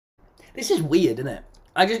This is weird, isn't it?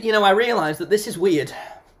 I just, you know, I realise that this is weird.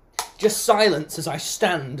 Just silence as I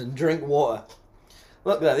stand and drink water.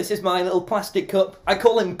 Look there, this is my little plastic cup. I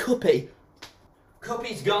call him Cuppy.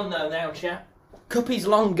 Cuppy's gone though now, chat. Cuppy's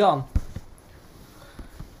long gone.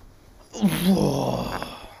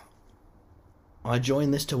 I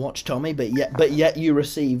joined this to watch Tommy, but yet you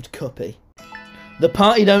received Cuppy. The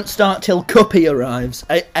party don't start till Cuppy arrives.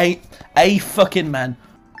 A fucking man.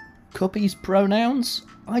 Cuppy's pronouns?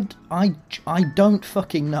 I don't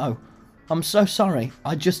fucking know. I'm so sorry.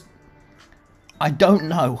 I don't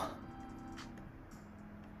know.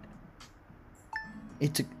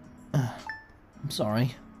 It's a... I'm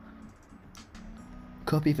sorry.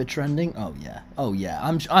 Cuppy for trending? Oh yeah. Oh yeah.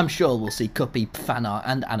 I'm sure we'll see Cuppy fan art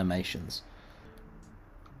and animations.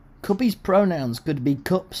 Cuppy's pronouns could be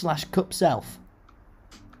cup/cup self.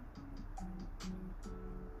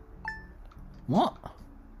 What?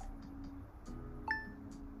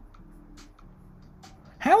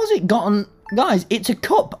 How has it gotten... Guys, it's a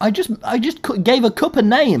cup. I just gave a cup a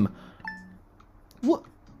name. What?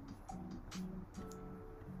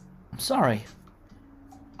 I'm sorry.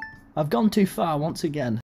 I've gone too far once again.